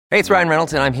Hey, it's Ryan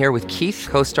Reynolds, and I'm here with Keith,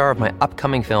 co-star of my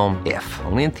upcoming film, If,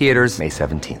 only in theaters May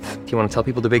 17th. Do you want to tell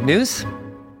people the big news?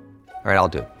 All right, I'll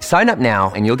do it. Sign up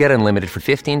now and you'll get unlimited for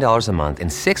 $15 a month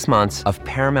and 6 months of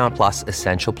Paramount Plus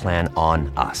Essential Plan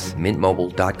on us.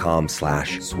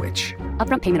 MintMobile.com/switch.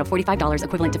 Upfront payment of $45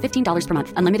 equivalent to $15 per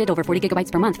month. Unlimited over 40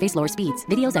 gigabytes per month. Face lower speeds.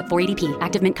 Videos at 480p.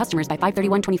 Active Mint customers by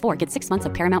 531.24 get 6 months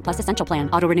of Paramount Plus Essential Plan.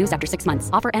 Auto renews after 6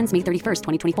 months. Offer ends May 31st,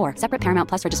 2024. Separate Paramount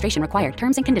Plus registration required.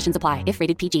 Terms and conditions apply if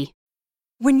rated PG.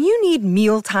 When you need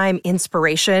mealtime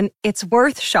inspiration, it's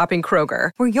worth shopping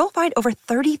Kroger, where you'll find over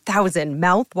 30,000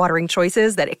 mouth-watering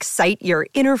choices that excite your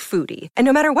inner foodie. And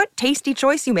no matter what tasty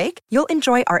choice you make, you'll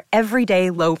enjoy our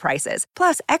everyday low prices,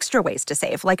 plus extra ways to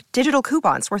save, like digital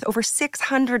coupons worth over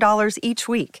 $600 each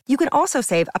week. You can also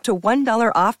save up to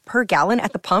 $1 off per gallon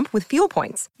at the pump with fuel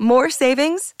points. More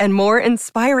savings and more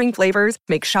inspiring flavors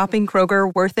make shopping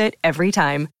Kroger worth it every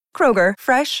time. Kroger,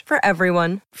 fresh for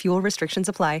everyone. Fuel restrictions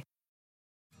apply.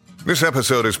 This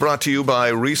episode is brought to you by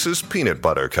Reese's Peanut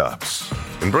Butter Cups.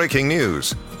 In breaking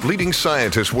news, leading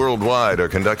scientists worldwide are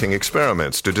conducting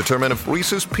experiments to determine if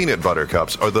Reese's Peanut Butter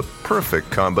Cups are the perfect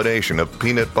combination of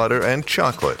peanut butter and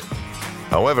chocolate.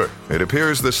 However, it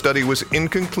appears the study was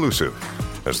inconclusive,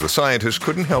 as the scientists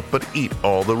couldn't help but eat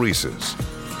all the Reese's.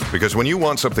 Because when you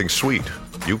want something sweet,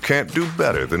 you can't do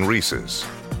better than Reese's.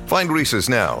 Find Reese's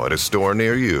now at a store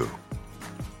near you.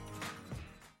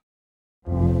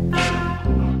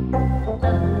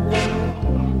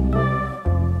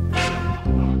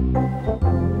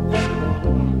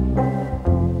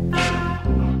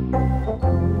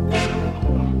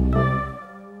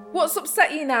 What's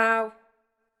upset you now?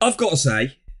 I've got to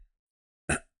say,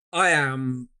 I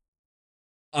am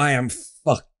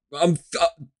fuck. I'm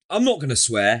not going to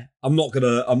swear. I'm not going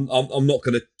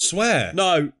to swear.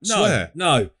 No. Swear.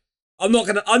 No. I'm not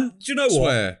going to. Do you know what?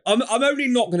 Swear. I'm only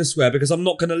not going to swear because I'm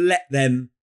not going to let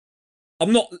them.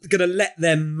 I'm not going to let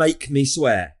them make me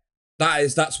swear.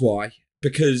 That's why.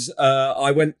 Because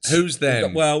I went. Who's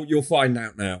them? Well, you'll find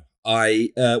out now. I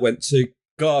went to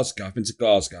Glasgow. I've been to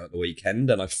Glasgow at the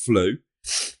weekend, and I flew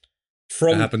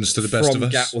from. That happens to the best of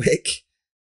us. Gatwick,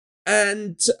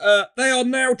 and they are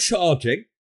now charging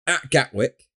at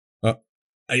Gatwick. And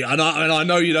I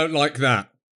know you don't like that.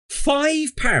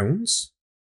 £5.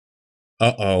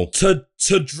 To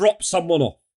drop someone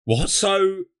off. What?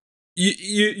 So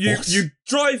you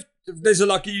drive. There's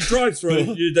you drive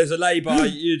through. There's a lay-by.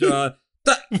 £5.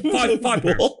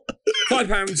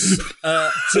 £5.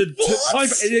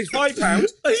 It is £5.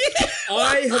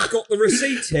 I have got the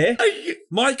receipt here.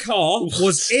 My car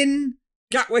was in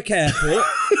Gatwick Airport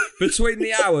between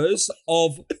the hours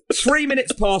of 3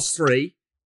 minutes past 3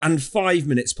 and 5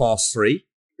 minutes past 3.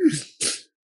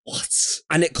 What?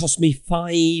 And it cost me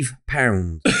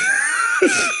 £5.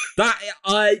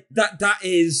 That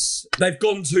is, they've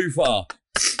gone too far.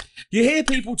 You hear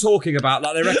people talking about,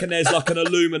 they reckon there's an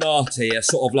Illuminati, a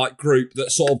sort of group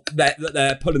that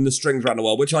they're pulling the strings around the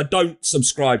world, which I don't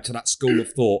subscribe to that school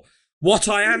of thought. What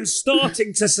I am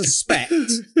starting to suspect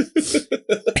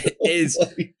is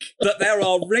that there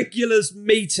are regular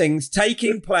meetings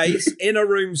taking place in a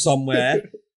room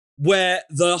somewhere where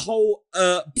the whole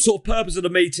sort of purpose of the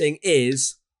meeting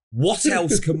is, what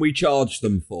else can we charge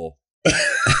them for? I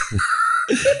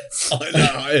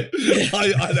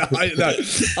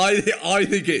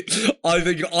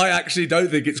actually don't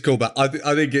think it's called that. I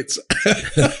think it's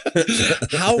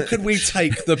how can we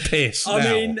take the piss now?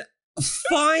 I mean,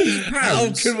 £5. How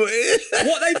can we?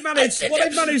 What they've managed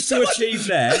to achieve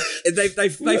there,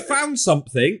 they've found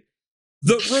something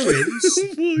that ruins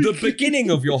the beginning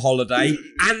of your holiday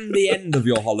and the end of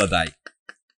your holiday.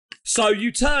 So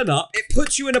you turn up, it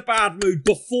puts you in a bad mood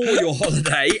before your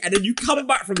holiday, and then you come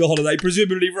back from your holiday,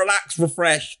 presumably relaxed,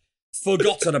 refreshed,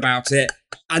 forgotten about it,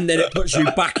 and then it puts you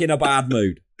back in a bad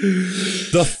mood.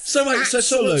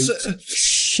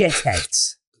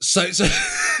 Shitheads. So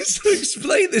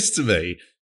explain this to me,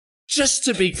 just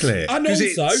to be clear, because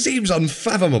it seems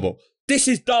unfathomable. This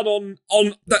is done on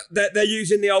they're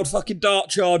using the old fucking Dart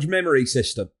Charge memory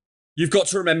system. You've got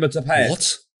to remember to pay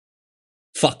What?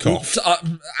 Fuck off.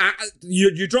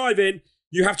 You drive in,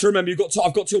 you have to remember,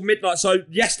 I've got till midnight. So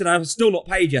yesterday, I've still not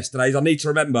paid yesterday's. I need to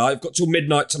remember, I've got till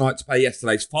midnight tonight to pay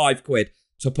yesterday's. £5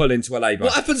 to pull into a labour.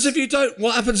 What happens if you don't pay?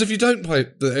 Fine.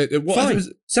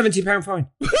 £70 fine.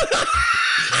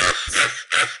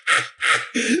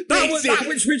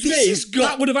 Which means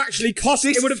that would have actually cost.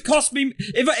 It would have cost me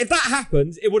if that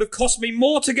happens. It would have cost me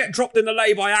more to get dropped in the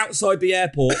lay-by outside the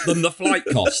airport than the flight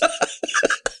cost.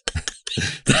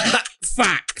 That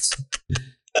fact.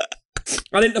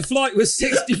 I think the flight was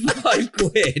 £65.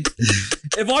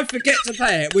 If I forget to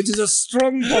pay it, which is a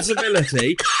strong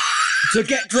possibility, To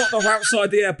get dropped off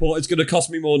outside the airport, it's going to cost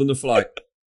me more than the flight.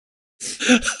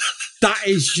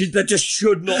 That just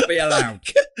should not be allowed.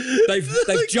 They've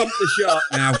jumped the shark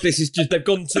now. This is just, they've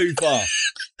gone too far.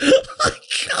 I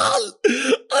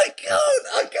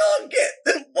can't get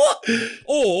them. What?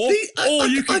 Or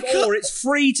it's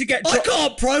free to get. I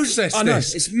can't process I know,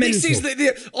 this. It's mental. This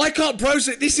is I can't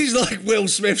process. This is like Will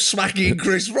Smith smacking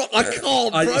Chris Rock. I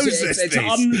can't process this.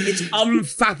 It's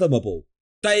unfathomable.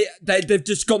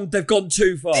 They've gone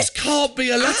too far. This can't be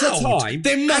allowed. At a time,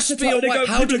 there must be a way.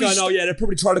 How do going? Oh yeah, they're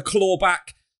probably trying to claw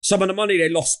back some of the money they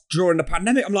lost during the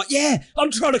pandemic. I'm like, yeah,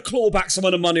 I'm trying to claw back some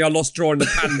of the money I lost during the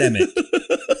pandemic.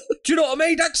 Do you know what I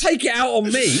mean? Don't take it out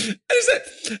on me.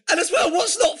 And as well,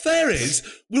 what's not fair is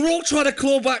we're all trying to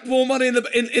claw back more money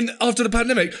in after the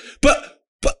pandemic, but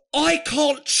I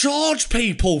can't charge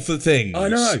people for things. I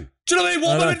know. Do you know what I mean?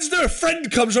 What am I meant to do? A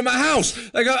friend comes from my house.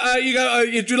 They go, do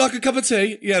you like a cup of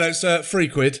tea? Yeah, that's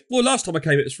 £3. Well, last time I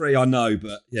came, it was free, I know,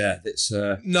 but yeah, it's...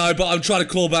 No, but I'm trying to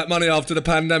claw back money after the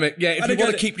pandemic. Yeah, if you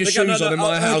want to keep your shoes on in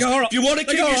my house, if you want to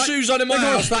keep your shoes on in my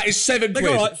house, that is £7.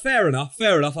 All right, fair enough.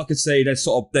 I could see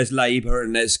there's labour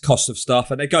and there's cost of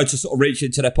stuff, and they go to sort of reach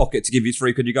into their pocket to give you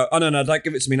 £3. You go, oh, no, don't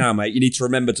give it to me now, mate. You need to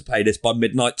remember to pay this by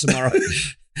midnight tomorrow.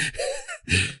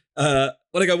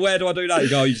 Well, they go, where do I do that? You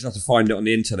go, you just have to find it on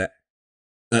the internet.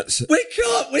 We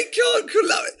can't.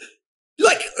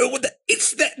 Like,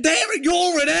 it's there.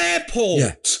 You're an airport.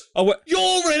 Yeah.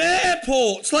 You're an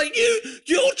airport. Like,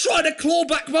 you're trying to claw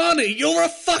back money. You're a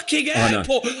fucking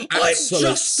airport. I'm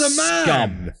just a man.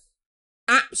 Scum.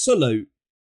 Absolute.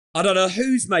 I don't know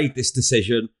who's made this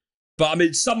decision, but I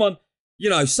mean, someone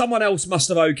else must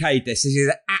have okayed this. This is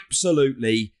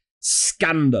absolutely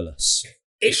scandalous.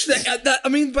 It's but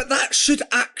that should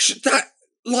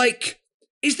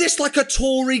is this like a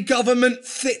Tory government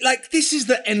thing? Like, this is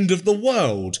the end of the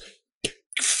world.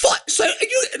 So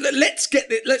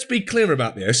let's be clear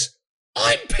about this.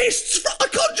 I'm pissed.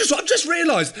 I've just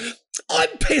realised I'm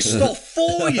pissed off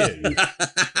for you.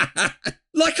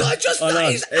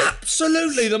 That is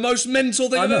absolutely the most mental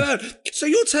thing I've ever heard. So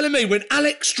you're telling me when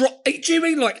Alex do you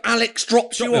mean like Alex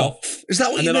drops you off? Is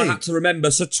that what you mean? And then I had to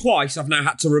remember. So twice I've now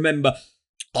had to remember.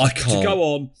 I can't. To go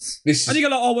on. And you go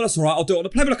like, oh, well, that's all right, I'll do it on the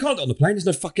plane. But I can't do it on the plane. There's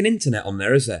no fucking internet on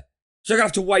there, is there? So I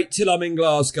have to wait till I'm in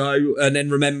Glasgow and then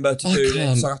remember to do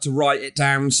it. So I have to write it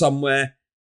down somewhere.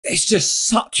 It's just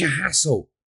such a hassle.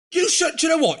 Do you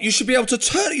know what? You should be able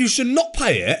to you should not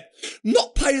pay it,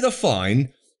 not pay the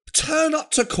fine, turn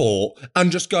up to court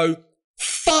and just go,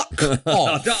 fuck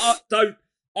off.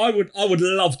 I would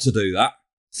love to do that.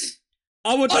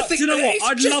 Do you know what?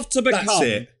 I'd love to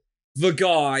become the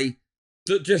guy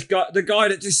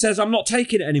that just says, I'm not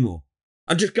taking it anymore.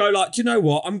 And just go like, do you know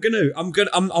what?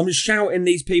 I'm shouting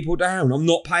these people down. I'm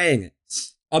not paying it.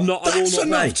 That's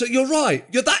enough. You're right.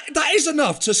 That is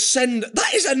enough to send.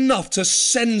 That is enough to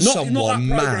send someone not that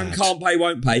program mad. Can't pay,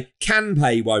 won't pay. Can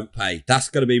pay, won't pay. That's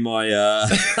going to be my.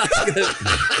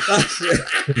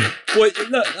 Wait,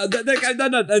 look.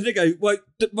 They go. Wait,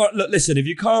 look. Listen. If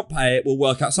you can't pay it, we'll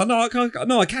work out. So no, I can't.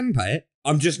 No, I can pay it.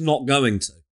 I'm just not going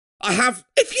to. I have.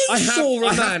 If you saw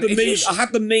a man, I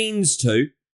have the means to.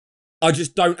 I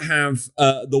just don't have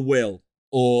the will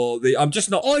or the. I'm just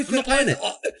not. I'm not paying it.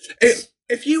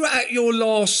 If you were at your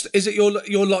last, is it your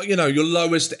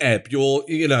lowest ebb?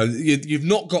 You've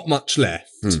not got much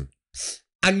left,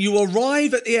 and you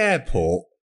arrive at the airport,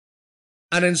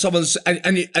 and then someone's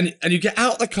and you get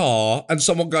out the car, and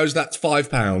someone goes, "That's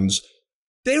 £5."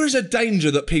 There is a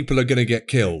danger that people are going to get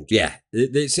killed. Yeah,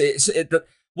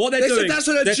 what they're doing.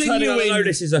 They're genuine. I know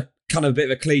this is a kind of a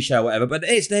bit of a cliche or whatever, but it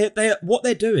is. What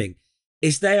they're doing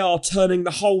is they are turning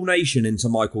the whole nation into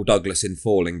Michael Douglas in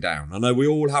Falling Down. I know we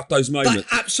all have those moments.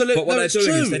 Absolutely. But what they're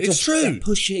doing is they're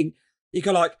pushing. You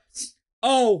go like,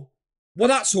 oh, well,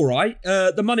 that's all right.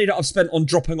 The money that I've spent on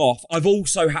dropping off, I've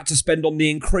also had to spend on the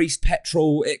increased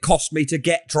petrol it cost me to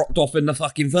get dropped off in the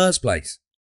fucking first place.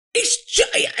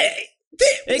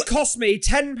 It cost me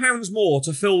 £10 more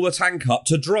to fill the tank up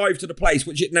to drive to the place,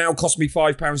 which it now cost me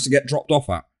 £5 to get dropped off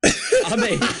at. I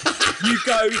mean, you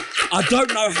go, I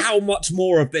don't know how much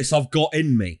more of this I've got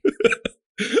in me.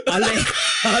 I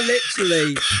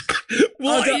literally...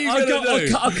 What are you going to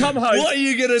do? I'll come home. What are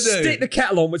you going to do? Stick the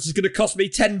kettle on, which is going to cost me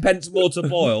 10 pence more to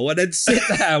boil, and then sit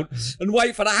down and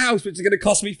wait for the house, which is going to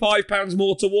cost me £5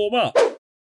 more to warm up.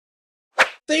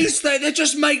 They're just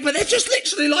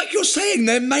literally, like you're saying,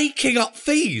 they're making up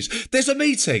fees. There's a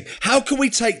meeting. How can we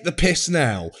take the piss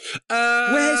now?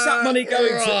 Where's that money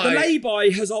going to? The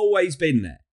lay-by has always been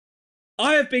there.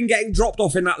 I have been getting dropped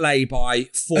off in that lay-by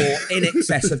for in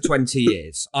excess of 20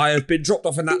 years. I have been dropped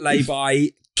off in that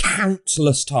lay-by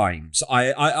countless times.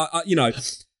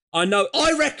 I know.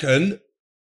 I reckon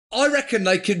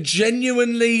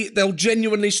they'll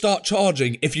genuinely start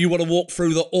charging if you want to walk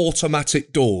through the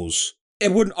automatic doors. I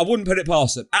wouldn't put it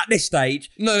past them. At this stage,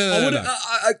 No.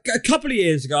 A couple of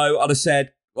years ago, I'd have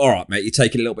said, all right, mate, you're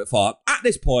taking it a little bit far. At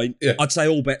this point, I'd say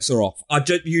all bets are off.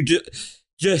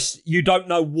 You don't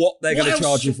know what they're going to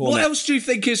charge you for. What else do you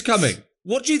think is coming?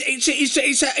 What do you?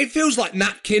 It feels like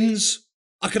napkins.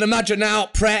 I can imagine now.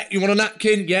 Pret, you want a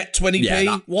napkin? Yeah, 20p.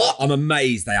 Yeah, What? I'm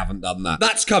amazed they haven't done that.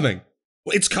 That's coming.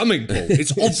 Well, it's coming, Paul.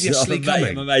 It's obviously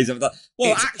coming. I'm amazed they haven't done.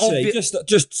 Well, It's actually,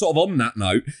 just sort of on that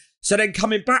note. So then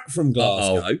coming back from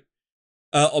Glasgow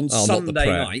on Sunday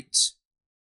night.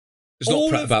 It's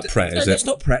not about Pret, is it? It's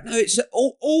not Pret. No, it's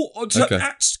all Okay.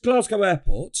 at Glasgow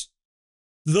Airport.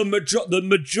 The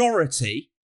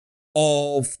majority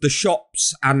of the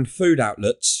shops and food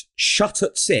outlets shut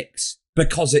at 6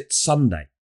 because it's Sunday.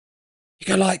 You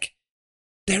go like,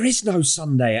 there is no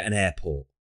Sunday at an airport.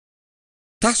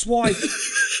 That's why,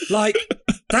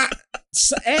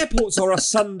 airports are a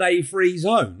Sunday-free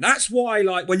zone. That's why,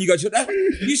 when you go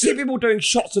to, you see people doing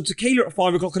shots of tequila at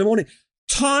 5 o'clock in the morning.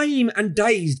 Time and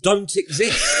days don't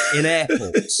exist in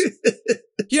airports.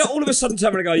 All of a sudden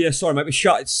turn around and go, yeah, sorry, mate, we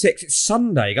shut at 6. It's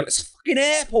Sunday. You go, it's a fucking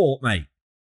airport, mate.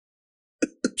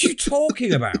 What are you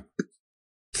talking about?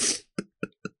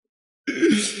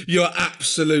 You're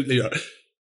absolutely right.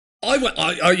 Also,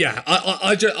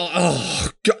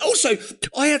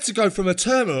 I had to go from a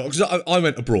terminal because I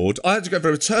went abroad. I had to go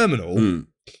from a terminal,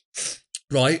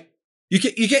 right? You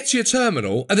get to your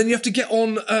terminal, and then you have to get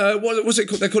on. What was it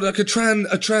called? They call it like a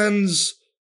trans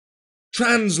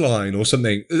line or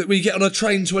something. Where you get on a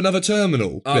train to another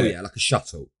terminal. Oh yeah, like a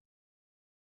shuttle.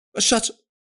 A shuttle.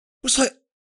 What's like?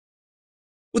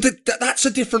 Well, that's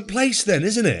a different place then,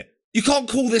 isn't it? You can't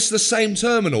call this the same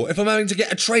terminal if I'm having to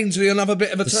get a train to another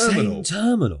bit of a terminal. Same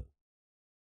terminal?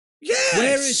 Yes.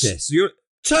 Where is this?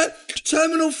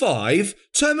 Terminal 5,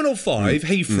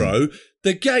 Heathrow,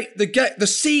 the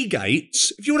sea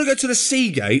gates. If you want to go to the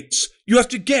sea gates, you have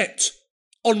to get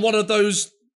on one of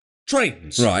those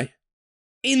trains. Right.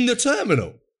 In the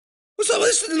terminal. So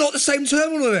this is not the same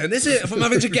terminal then, is it? If I'm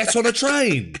having to get on a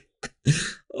train.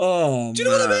 Oh, do you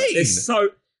know what I mean? It's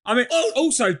so...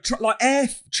 also, air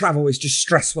travel is just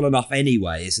stressful enough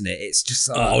anyway, isn't it? It's just...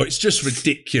 it's just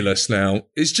ridiculous now.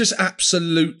 It's just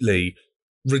absolutely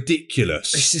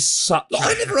ridiculous. It's just such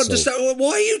I never understand.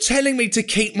 Why are you telling me to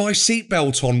keep my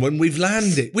seatbelt on when we've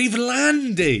landed? We've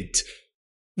landed.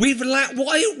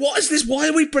 What is this? Why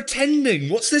are we pretending?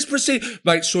 What's this procedure?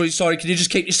 Mate, sorry, can you just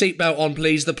keep your seatbelt on,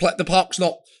 please? The plane's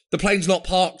not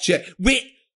parked yet.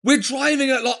 We're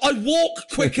driving at I walk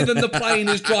quicker than the plane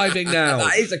is driving now.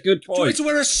 That is a good point. Do I need to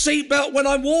wear a seatbelt when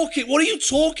I'm walking? What are you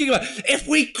talking about? If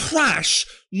we crash,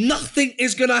 nothing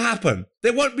is going to happen.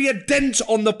 There won't be a dent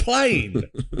on the plane.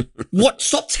 What?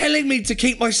 Stop telling me to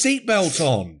keep my seatbelt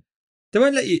on. They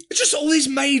won't let you. It's just all these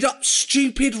made up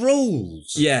stupid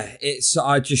rules. Yeah,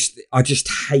 I just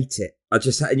hate it.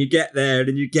 And you get there and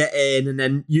then you get in and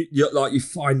then you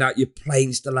find out your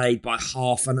plane's delayed by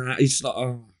half an hour. It's like,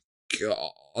 oh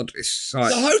God. It's like...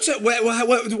 The hotel.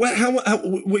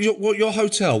 Your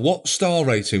hotel? What star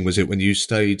rating was it when you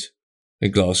stayed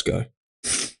in Glasgow?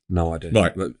 No idea.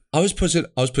 Right. I was put in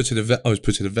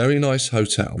a very nice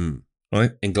hotel.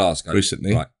 Right in Glasgow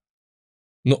recently. Right.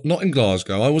 Not in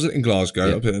Glasgow. I wasn't in Glasgow.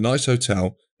 Yeah. I was in a nice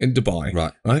hotel in Dubai.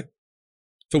 Right. Right.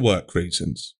 For work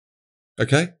reasons.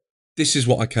 Okay. This is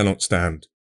what I cannot stand.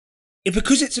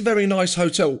 Because it's a very nice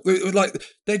hotel.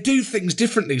 They do things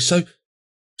differently. So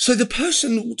the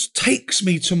person takes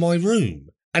me to my room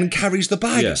and carries the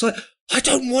bag. Yeah. It's like, I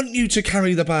don't want you to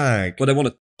carry the bag. Well, they want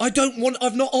to... I've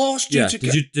not asked you to...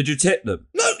 Did you tip them?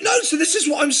 No, so this is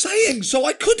what I'm saying. So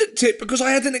I couldn't tip because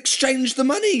I hadn't exchanged the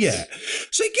money yet.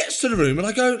 So he gets to the room and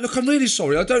I go, look, I'm really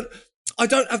sorry. I don't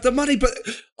have the money, but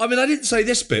I didn't say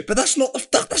this bit, but that's not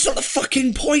the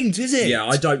fucking point, is it? Yeah,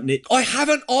 I don't need... I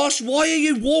haven't asked, why are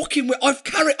you walking with...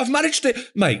 I've managed to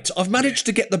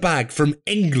get the bag from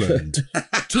England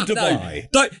to Dubai.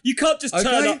 No, you can't just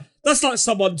turn up. That's like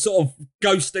someone sort of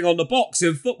ghosting on the box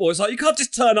in football. It's like, you can't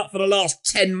just turn up for the last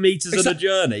 10 metres of the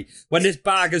journey when this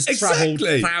bag has travelled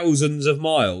thousands of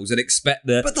miles and expect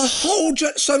the... But the whole...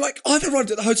 So, I've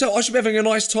arrived at the hotel. I should be having a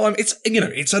nice time. It's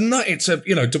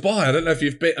Dubai. I don't know if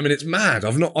you've been... it's mad.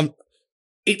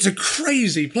 It's a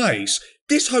crazy place.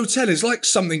 This hotel is like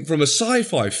something from a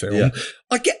sci-fi film.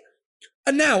 Yeah.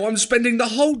 And now I'm spending the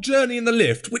whole journey in the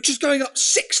lift, which is going up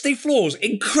 60 floors,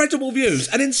 incredible views.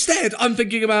 And instead, I'm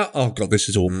thinking about, oh, God, this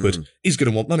is awkward. He's going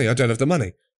to want money. I don't have the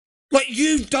money.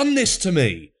 You've done this to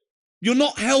me. You're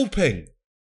not helping.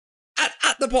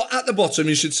 At the bottom,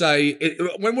 you should say,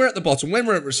 when we're at the bottom, when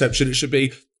we're at reception, it should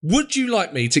be, would you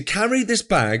like me to carry this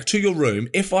bag to your room?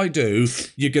 If I do,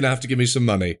 you're going to have to give me some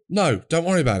money. No, don't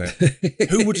worry about it.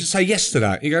 Who would say yes to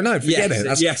that? You go, no, forget it.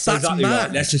 That's exactly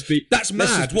mad. Right. That's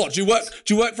mad. What, do you work for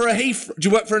do you work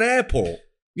for an airport?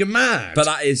 You're mad. But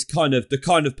that is kind of the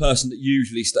kind of person that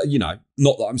usually,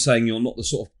 not that I'm saying you're not the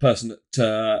sort of person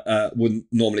that wouldn't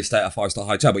normally stay at a 5-star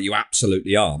hotel, but you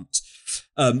absolutely aren't.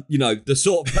 The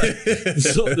sort of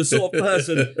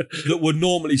person that would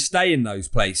normally stay in those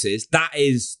places.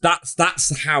 That's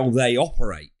how they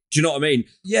operate. Do you know what I mean?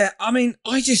 Yeah, I mean,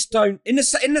 I just don't. In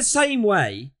the same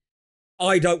way,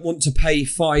 I don't want to pay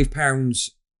 £5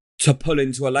 to pull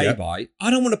into a lay-by. Yep.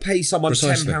 I don't want to pay someone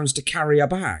 £10 to carry a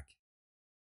bag.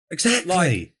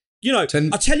 Exactly. I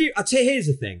tell you, here's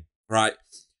the thing, right?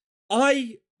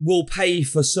 I will pay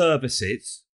for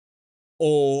services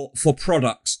or for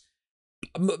products.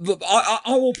 I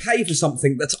will pay for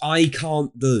something that I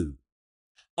can't do.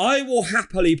 I will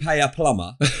happily pay a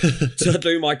plumber to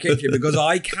do my kitchen because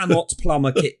I cannot plumb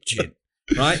a kitchen,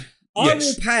 right? I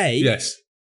will pay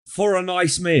for a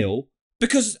nice meal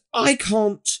because I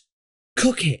can't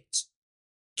cook it.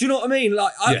 Do you know what I mean?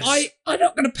 Like, I'm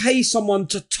not going to pay someone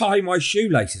to tie my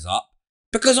shoelaces up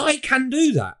because I can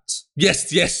do that. Yes,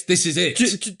 this is it.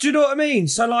 Do you know what I mean?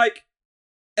 So, like,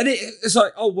 and it's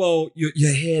like, oh, well,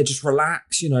 you're here, just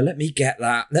relax, let me get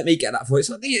that for you. It's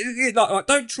like,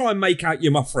 don't try and make out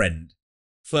you're my friend,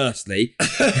 firstly,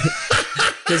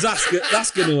 because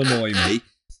that's going to annoy me.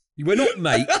 We're not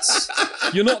mates.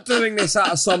 You're not doing this out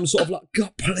of some sort of like,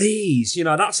 God, please.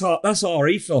 That's our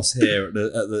ethos here at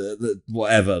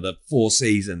the Four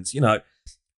Seasons. Your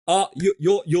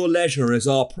leisure is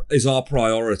our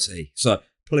priority. So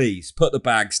please put the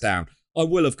bags down. I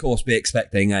will, of course, be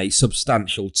expecting a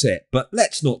substantial tip, but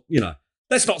let's not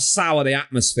sour the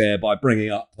atmosphere by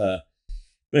bringing up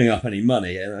any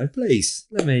money. Please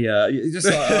let me just.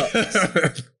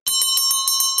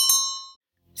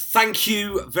 Thank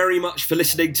you very much for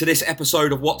listening to this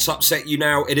episode of What's Upset You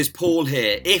Now. It is Paul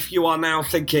here. If you are now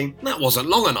thinking, that wasn't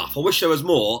long enough, I wish there was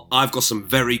more, I've got some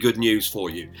very good news for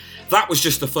you. That was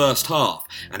just the first half.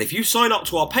 And if you sign up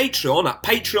to our Patreon at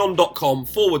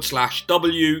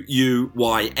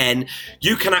patreon.com/WUYN,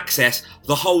 you can access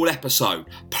the whole episode,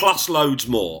 plus loads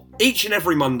more. Each and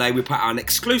every Monday, we put out an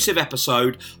exclusive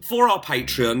episode for our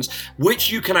Patreons,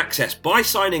 which you can access by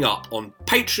signing up on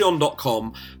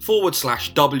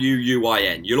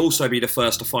patreon.com/WUYN. You'll also be the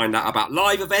first to find out about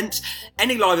live events.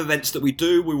 Any live events that we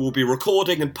do, we will be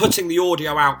recording and putting the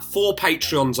audio out for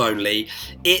Patreons only.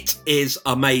 It is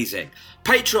amazing.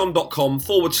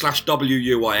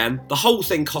 Patreon.com/WUYN. The whole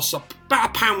thing costs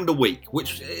about £1 a week,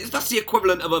 that's the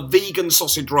equivalent of a vegan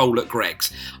sausage roll at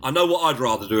Greggs. I know what I'd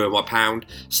rather do with my £1.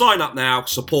 Sign up now,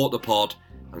 support the pod,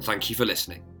 and thank you for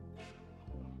listening.